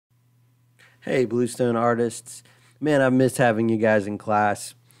Hey, Bluestone artists. Man, I've missed having you guys in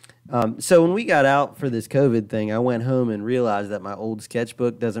class. So when we got out for this COVID thing, I went home and realized that my old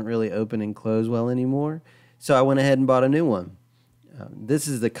sketchbook doesn't really open and close well anymore. So I went ahead and bought a new one. This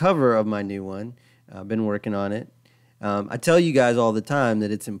is the cover of my new one. I've been working on it. I tell you guys all the time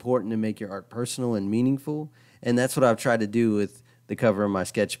that it's important to make your art personal and meaningful, and that's what I've tried to do with the cover of my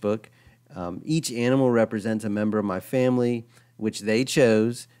sketchbook. Each animal represents a member of my family, which they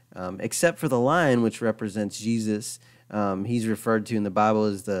chose, except for the lion, which represents Jesus. He's referred to in the Bible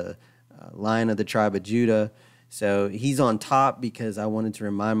as the lion of the tribe of Judah. So he's on top because I wanted to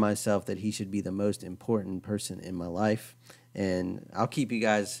remind myself that he should be the most important person in my life. And I'll keep you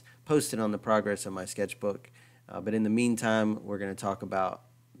guys posted on the progress of my sketchbook. But in the meantime, we're going to talk about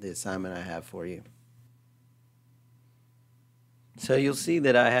the assignment I have for you. So you'll see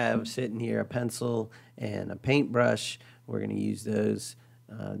that I have sitting here a pencil and a paintbrush. We're going to use those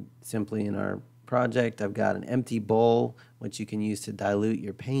simply in our project. I've got an empty bowl, which you can use to dilute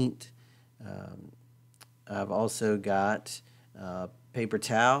your paint. I've also got paper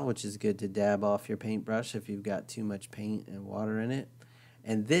towel, which is good to dab off your paintbrush if you've got too much paint and water in it.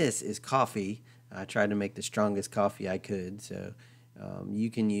 And this is coffee. I tried to make the strongest coffee I could, so you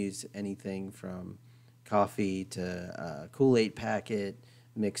can use anything from coffee to a Kool-Aid packet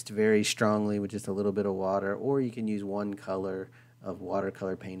mixed very strongly with just a little bit of water, or you can use one color of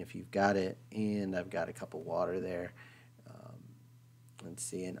watercolor paint if you've got it, and I've got a cup of water there. Let's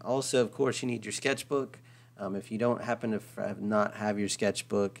see, and also, of course, you need your sketchbook. If you don't happen to not have your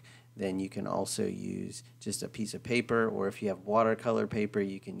sketchbook, then you can also use just a piece of paper, or if you have watercolor paper,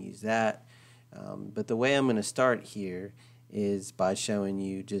 you can use that. But the way I'm going to start here is by showing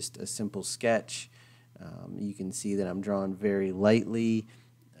you just a simple sketch. You can see that I'm drawing very lightly.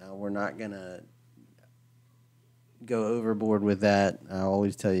 We're not going to go overboard with that. I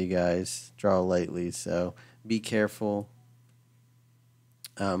always tell you guys, draw lightly, so be careful.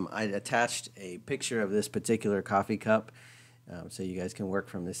 I attached a picture of this particular coffee cup so you guys can work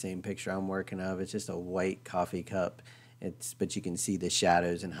from the same picture I'm working of. It's just a white coffee cup. But you can see the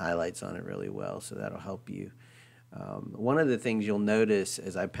shadows and highlights on it really well, so that'll help you. One of the things you'll notice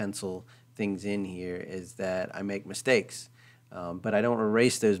as I pencil things in here is that I make mistakes, but I don't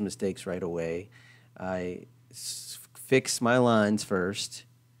erase those mistakes right away. I fix my lines first,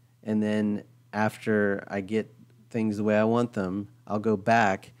 and then after I get things the way I want them, I'll go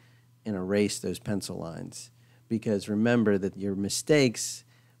back and erase those pencil lines. Because remember that your mistakes,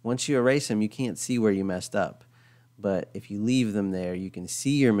 once you erase them, you can't see where you messed up. But if you leave them there, you can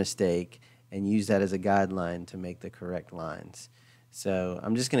see your mistake and use that as a guideline to make the correct lines. So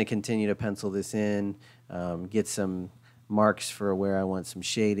I'm just going to continue to pencil this in, get some marks for where I want some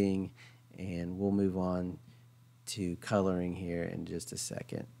shading, and we'll move on to coloring here in just a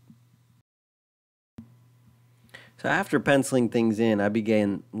second. So after penciling things in, I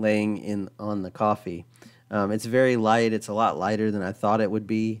began laying in on the coffee. It's very light. It's a lot lighter than I thought it would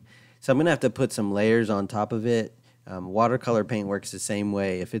be. So I'm going to have to put some layers on top of it. Watercolor paint works the same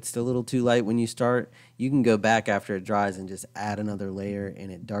way. If it's a little too light when you start, you can go back after it dries and just add another layer,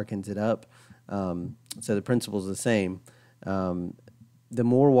 and it darkens it up. So the principle is the same. The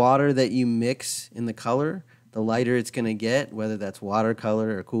more water that you mix in the color, the lighter it's going to get, whether that's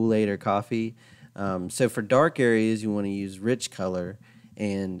watercolor or Kool-Aid or coffee. So for dark areas, you want to use rich color,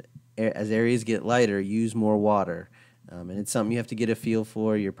 and as areas get lighter, use more water. And it's something you have to get a feel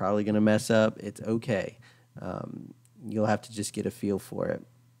for. You're probably going to mess up. It's okay. You'll have to just get a feel for it.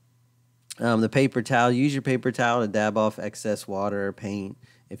 The paper towel, use your paper towel to dab off excess water or paint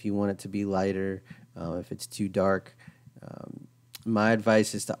if you want it to be lighter, if it's too dark. My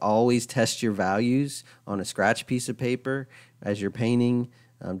advice is to always test your values on a scratch piece of paper as you're painting.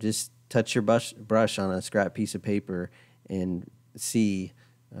 Just touch your brush on a scrap piece of paper and see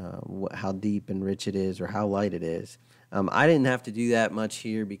how deep and rich it is or how light it is. I didn't have to do that much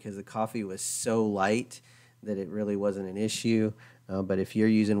here because the coffee was so light that it really wasn't an issue. But if you're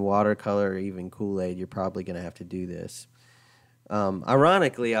using watercolor or even Kool-Aid, you're probably going to have to do this.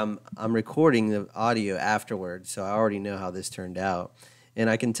 Ironically, I'm recording the audio afterwards, so I already know how this turned out. And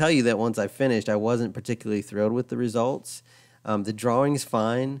I can tell you that once I finished, I wasn't particularly thrilled with the results. The drawing's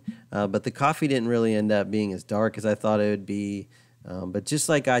fine, but the coffee didn't really end up being as dark as I thought it would be. But just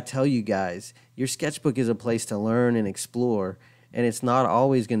like I tell you guys, your sketchbook is a place to learn and explore, and it's not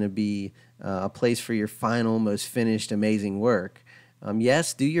always going to be a place for your final, most finished, amazing work.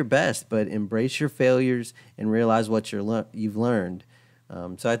 Yes, do your best, but embrace your failures and realize what you've learned.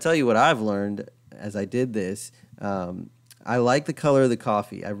 So I tell you what I've learned as I did this. I like the color of the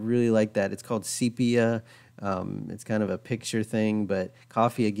coffee. I really like that. It's called sepia. It's kind of a picture thing, but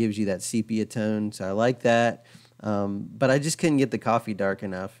coffee, it gives you that sepia tone, so I like that. But I just couldn't get the coffee dark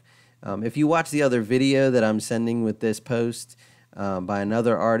enough. If you watch the other video that I'm sending with this post by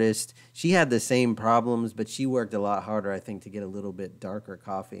another artist, she had the same problems, but she worked a lot harder, I think, to get a little bit darker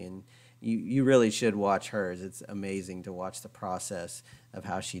coffee. And you really should watch hers. It's amazing to watch the process of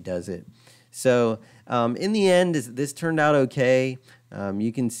how she does it. So in the end, this turned out okay.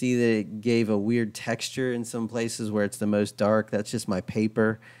 You can see that it gave a weird texture in some places where it's the most dark. That's just my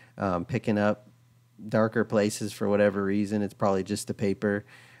paper picking up darker places for whatever reason. It's probably just the paper.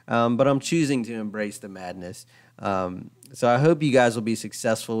 But I'm choosing to embrace the madness. So I hope you guys will be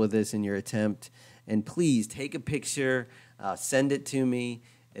successful with this in your attempt. And please take a picture, send it to me.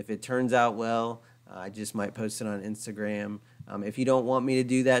 If it turns out well, I just might post it on Instagram. If you don't want me to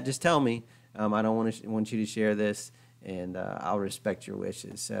do that, just tell me. I don't want you to share this, and I'll respect your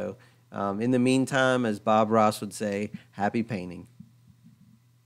wishes. So in the meantime, as Bob Ross would say, happy painting.